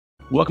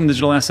Welcome to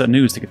Digital Asset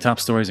News. Take the top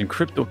stories in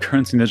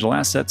cryptocurrency and digital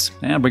assets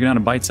and break it down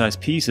in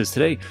bite-sized pieces.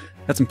 Today,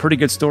 got some pretty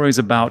good stories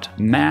about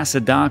mass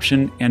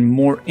adoption and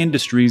more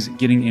industries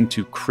getting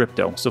into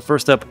crypto. So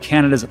first up,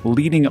 Canada's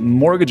leading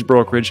mortgage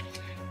brokerage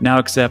now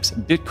accepts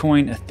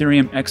Bitcoin,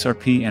 Ethereum,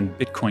 XRP, and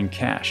Bitcoin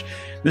Cash.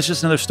 This is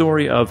just another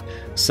story of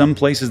some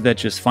places that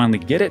just finally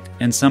get it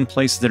and some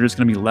places that are just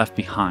going to be left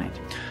behind.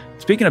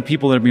 Speaking of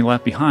people that are being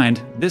left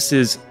behind, this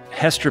is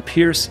Hester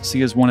Peirce.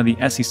 She is one of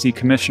the SEC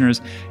commissioners,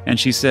 and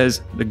she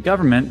says the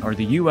government, or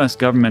the US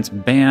government's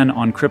ban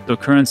on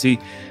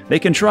cryptocurrency, they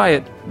can try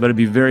it, but it'd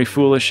be very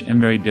foolish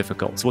and very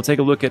difficult. So we'll take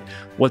a look at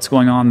what's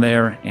going on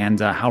there and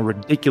how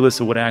ridiculous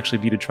it would actually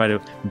be to try to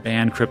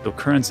ban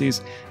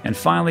cryptocurrencies. And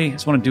finally, I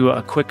just want to do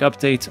a quick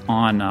update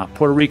on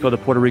Puerto Rico, the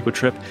Puerto Rico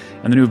trip,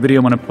 and the new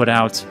video I'm going to put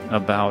out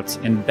about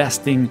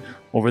investing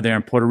over there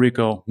in Puerto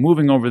Rico,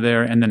 moving over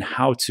there, and then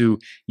how to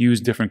use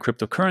different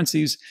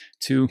cryptocurrencies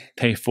to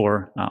pay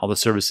for all the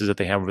services that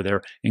they have over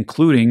there,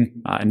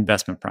 including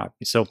investment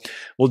properties. So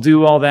we'll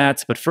do all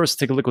that, but first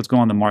take a look at what's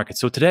going on in the market.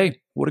 So today,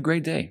 what a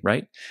great day,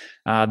 right?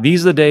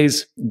 These are the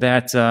days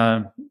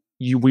that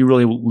we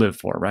really live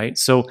for, right?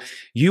 So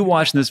you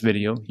watching this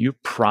video, you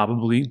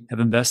probably have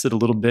invested a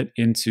little bit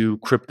into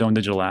crypto and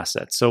digital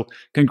assets. So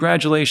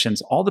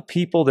congratulations, all the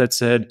people that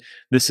said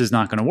this is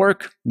not going to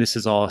work, this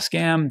is all a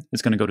scam,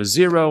 it's going to go to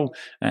zero,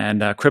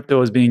 and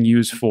crypto is being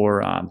used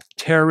for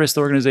terrorist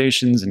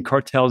organizations and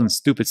cartels and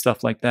stupid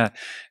stuff like that.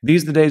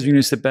 These are the days when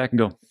you sit back and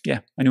go,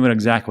 yeah, I knew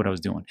exactly what I was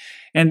doing.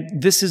 And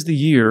this is the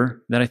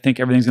year that I think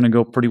everything's going to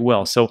go pretty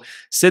well. So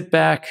sit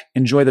back,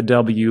 enjoy the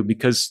W,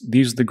 because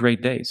these are the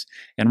great days.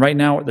 And right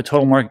now, the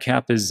total market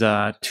cap is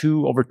over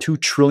 $2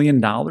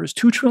 trillion.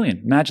 $2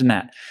 trillion. Imagine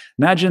that.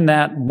 Imagine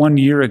that 1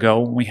 year ago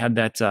when we had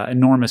that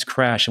enormous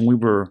crash and we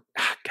were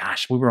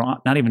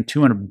not even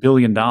 $200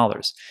 billion.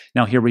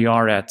 Now here we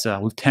are at,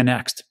 we've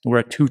 10x'd. We're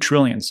at 2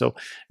 trillion. So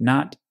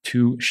not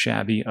too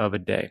shabby of a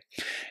day.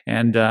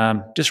 And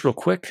just real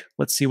quick,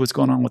 let's see what's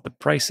going on with the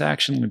price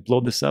action. Let me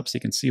blow this up so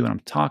you can see what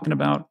I'm talking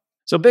about.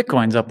 So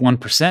Bitcoin's up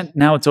 1%.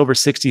 Now it's over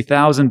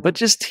 60,000, but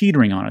just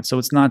teetering on it. So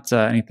it's not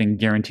anything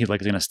guaranteed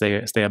like it's going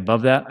to stay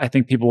above that. I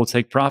think people will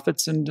take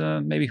profits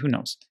and maybe who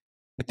knows.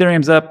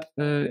 Ethereum's up.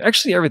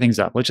 Actually, everything's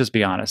up. Let's just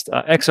be honest.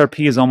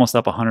 XRP is almost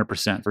up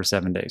 100% for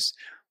 7 days.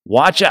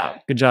 Watch out.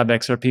 Good job,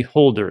 XRP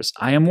holders.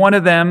 I am one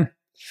of them.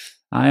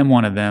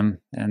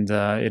 And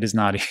it is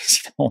not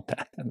easy to hold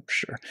that, I'm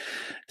sure.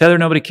 Tether,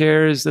 nobody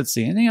cares. Let's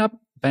see. Anything up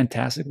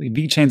fantastically?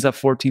 VeChain's up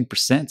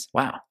 14%.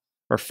 Wow.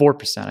 Or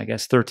 4%, I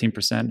guess,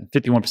 13%,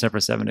 51% for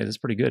 7 days. That's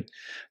pretty good.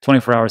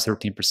 24 hours,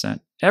 13%.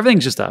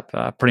 Everything's just up,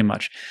 pretty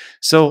much.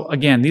 So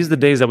again, these are the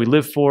days that we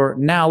live for.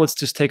 Now let's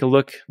just take a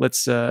look.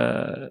 Let's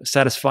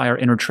satisfy our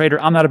inner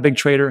trader. I'm not a big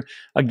trader.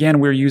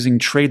 Again, we're using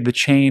Trade the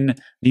Chain.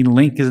 The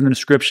link is in the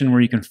description where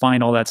you can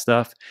find all that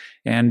stuff.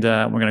 And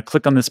we're going to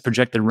click on this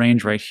projected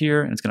range right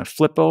here, and it's going to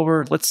flip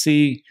over. Let's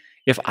see.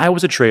 If I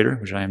was a trader,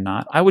 which I am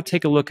not, I would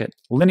take a look at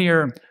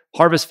Linear,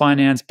 Harvest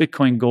Finance,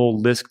 Bitcoin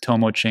Gold, Lisk,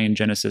 Tomo Chain,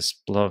 Genesis,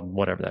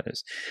 whatever that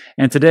is.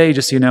 And today,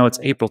 just so you know, it's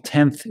April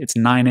 10th. It's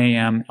 9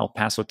 a.m. El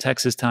Paso,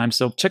 Texas time.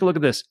 So check a look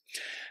at this.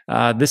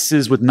 This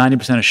is with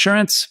 90%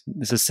 assurance.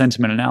 This is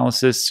sentiment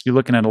analysis. You're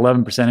looking at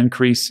 11%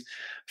 increase,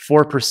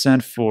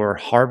 4% for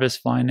Harvest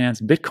Finance,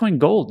 Bitcoin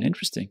Gold,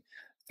 interesting.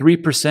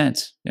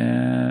 3%,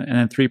 and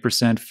then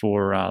 3%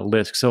 for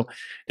Lisk. So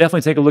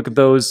definitely take a look at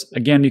those.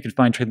 Again, you can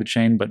find Trade the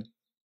Chain, but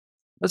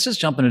let's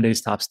just jump into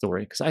today's top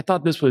story because I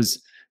thought this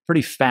was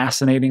pretty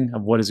fascinating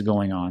of what is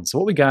going on. So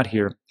what we got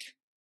here,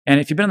 and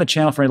if you've been on the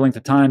channel for any length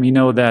of time, you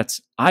know that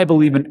I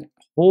believe in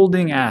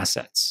holding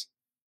assets,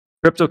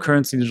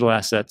 cryptocurrency, digital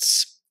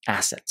assets,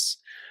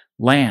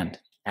 land,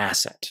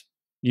 asset,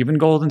 even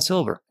gold and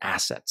silver,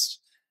 assets,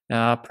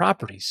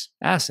 properties,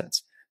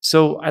 assets.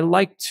 So I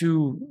like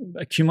to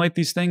accumulate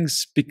these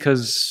things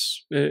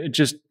because it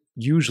just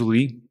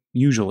usually,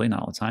 not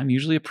all the time,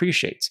 usually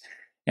appreciates.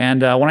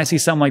 And when I see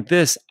something like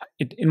this,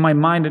 in my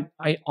mind,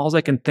 all I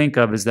can think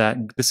of is that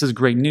this is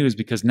great news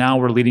because now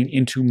we're leading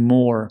into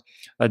more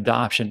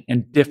adoption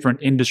and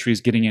different industries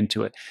getting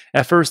into it.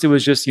 At first, it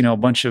was just a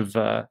bunch of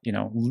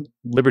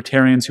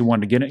libertarians who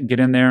wanted to get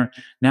in there.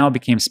 Now it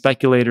became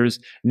speculators.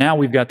 Now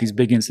we've got these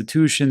big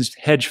institutions,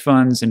 hedge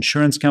funds,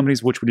 insurance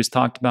companies, which we just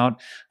talked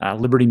about,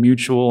 Liberty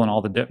Mutual, and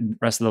all the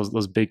rest of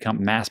those big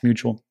companies, Mass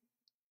Mutual.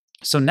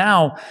 So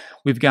now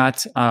we've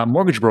got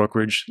mortgage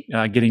brokerage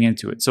getting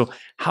into it. So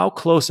how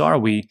close are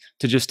we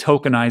to just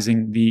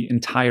tokenizing the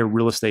entire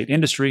real estate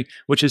industry,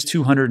 which is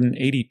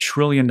 $280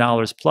 trillion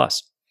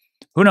plus?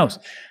 Who knows?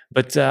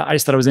 But I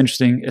just thought it was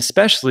interesting,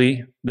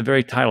 especially the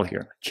very title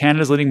here.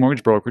 Canada's leading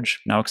mortgage brokerage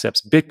now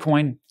accepts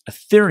Bitcoin,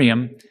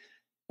 Ethereum,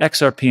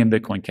 XRP, and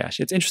Bitcoin Cash.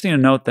 It's interesting to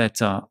note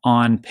that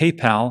on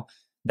PayPal,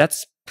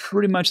 that's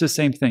pretty much the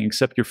same thing,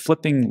 except you're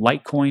flipping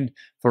Litecoin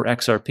for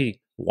XRP.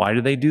 Why do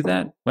they do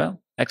that?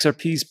 Well,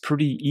 XRP is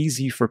pretty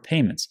easy for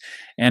payments.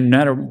 And no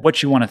matter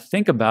what you want to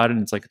think about it,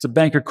 it's like it's a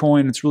banker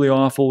coin, it's really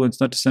awful,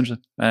 it's not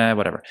decentralized,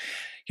 whatever.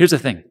 Here's the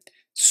thing.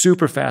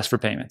 super fast for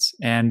payments,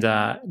 and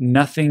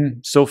nothing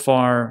so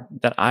far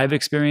that I've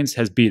experienced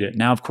has beat it.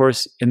 Now, of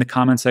course, in the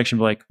comment section,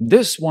 we're like,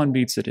 this one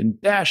beats it,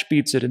 and Dash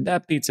beats it, and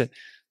that beats it.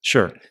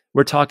 Sure,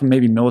 we're talking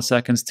maybe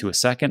milliseconds to a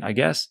second, I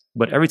guess,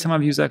 but every time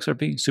I've used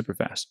XRP, super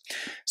fast.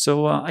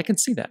 So I can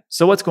see that.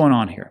 So what's going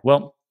on here?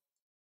 Well,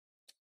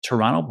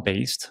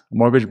 Toronto-based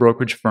mortgage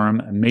brokerage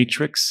firm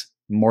Matrix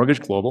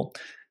Mortgage Global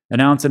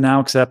announced it now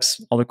accepts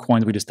all the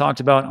coins we just talked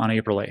about on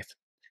April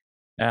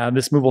 8th.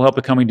 This move will help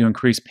the company to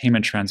increase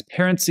payment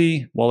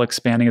transparency while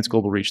expanding its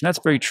global reach. And that's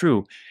very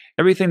true.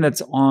 Everything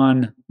that's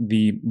on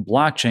the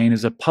blockchain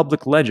is a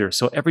public ledger,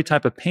 so every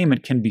type of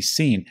payment can be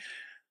seen.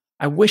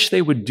 I wish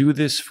they would do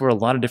this for a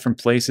lot of different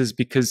places,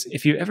 because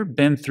if you've ever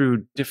been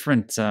through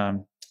different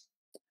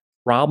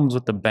problems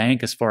with the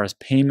bank as far as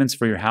payments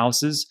for your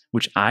houses,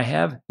 which I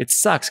have, it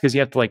sucks because you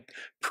have to like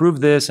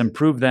prove this and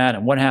prove that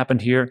and what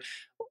happened here.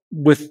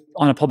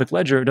 On a public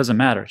ledger, it doesn't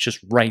matter. It's just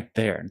right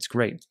there, and it's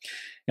great.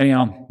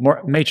 Anyhow,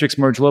 Matrix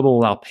Merge Global will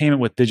allow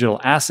payment with digital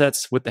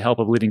assets with the help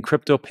of leading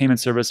crypto payment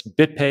service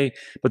BitPay.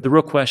 But the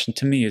real question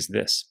to me is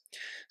this.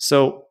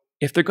 So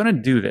if they're going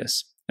to do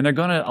this and they're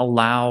going to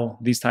allow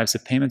these types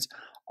of payments,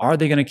 are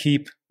they going to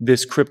keep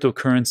this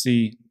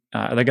cryptocurrency?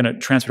 Are they going to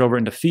transfer it over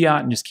into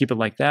fiat and just keep it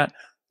like that?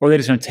 Or are they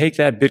just going to take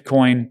that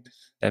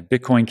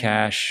Bitcoin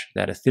Cash,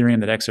 that Ethereum,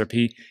 that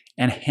XRP,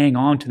 and hang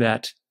on to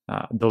that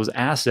those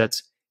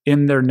assets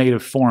in their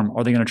native form?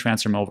 Are they going to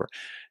transfer them over?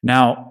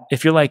 Now,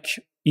 if you're like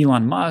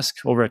Elon Musk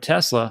over at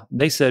Tesla,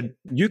 they said,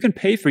 you can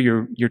pay for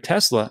your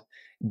Tesla,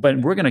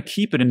 but we're going to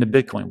keep it into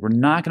Bitcoin. We're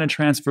not going to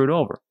transfer it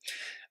over.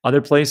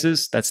 Other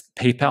places, that's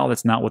PayPal,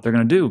 that's not what they're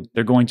going to do.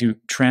 They're going to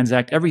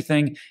transact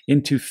everything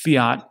into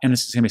fiat, and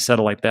it's just going to be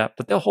settled like that,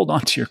 but they'll hold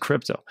on to your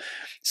crypto.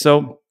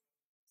 So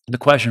the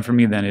question for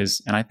me then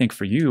is, and I think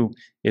for you,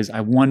 is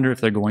I wonder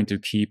if they're going to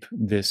keep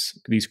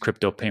these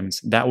crypto payments.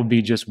 That would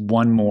be just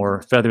one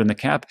more feather in the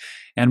cap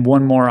and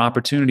one more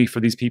opportunity for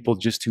these people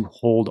just to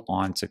hold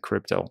on to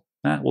crypto.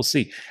 We'll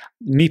see.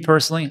 Me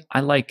personally, I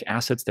like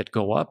assets that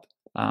go up.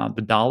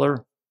 The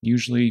dollar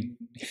usually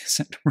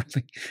isn't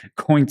really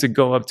going to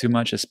go up too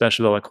much,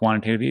 especially with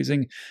quantitative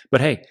easing.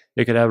 But hey,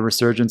 they could have a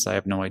resurgence. I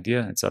have no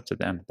idea. It's up to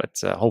them. But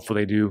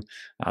hopefully they do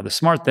the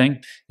smart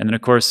thing. And then,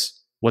 of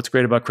course, what's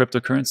great about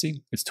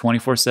cryptocurrency? It's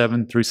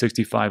 24/7,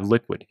 365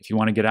 liquid. If you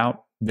want to get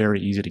out, very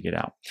easy to get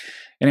out.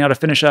 Anyhow, to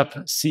finish up,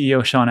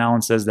 CEO Sean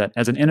Allen says that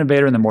as an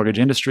innovator in the mortgage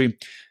industry,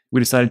 we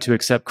decided to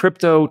accept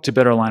crypto to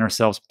better align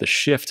ourselves with the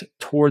shift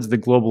towards the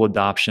global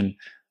adoption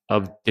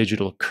of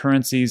digital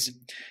currencies.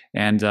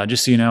 And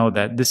just so you know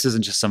that this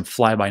isn't just some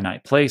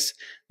fly-by-night place.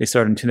 They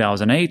started in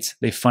 2008.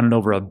 They funded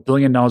over $1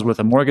 billion worth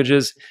of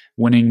mortgages,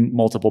 winning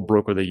multiple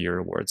Broker of the Year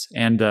awards.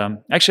 And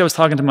actually, I was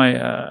talking to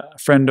my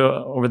friend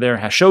over there,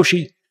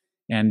 Hashoshi,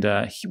 and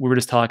we were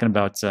just talking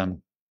about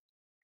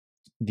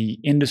the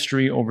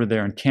industry over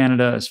there in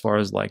Canada as far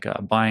as like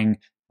buying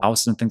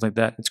houses and things like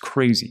that. It's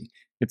crazy.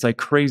 It's like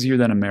crazier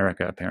than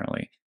America,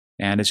 apparently.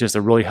 And it's just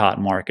a really hot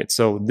market.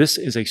 So this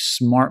is a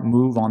smart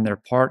move on their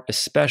part,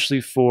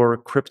 especially for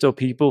crypto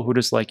people who are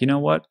just like, you know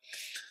what?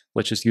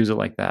 Let's just use it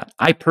like that.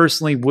 I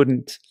personally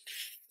wouldn't,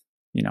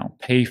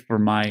 pay for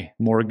my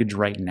mortgage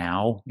right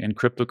now in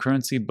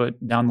cryptocurrency,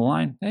 but down the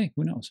line, hey,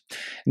 who knows?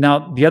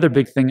 Now, the other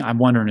big thing I'm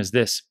wondering is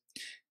this.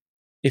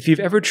 If you've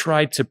ever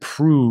tried to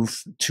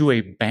prove to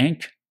a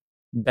bank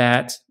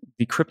that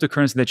the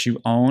cryptocurrency that you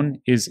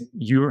own is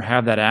you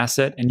have that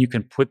asset and you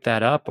can put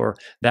that up, or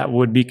that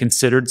would be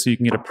considered so you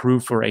can get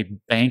approved for a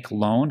bank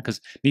loan. Because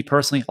me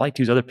personally, I like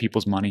to use other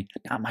people's money,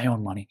 not my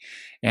own money.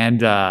 And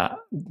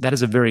that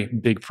is a very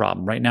big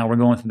problem. Right now, we're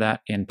going through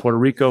that in Puerto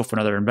Rico for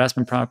another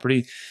investment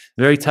property.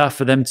 Very tough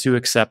for them to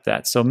accept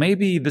that. So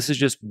maybe this is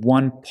just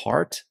one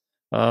part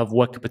of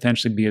what could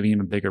potentially be an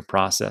even bigger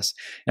process.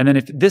 And then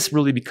if this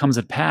really becomes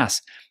a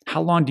pass,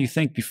 how long do you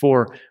think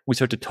before we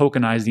start to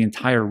tokenize the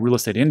entire real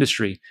estate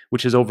industry,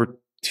 which is over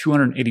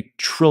 $280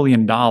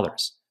 trillion?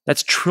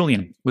 That's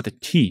trillion with a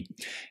T.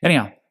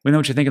 Anyhow, let me know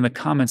what you think in the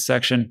comments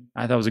section.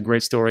 I thought it was a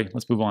great story.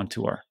 Let's move on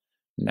to our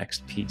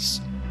next piece.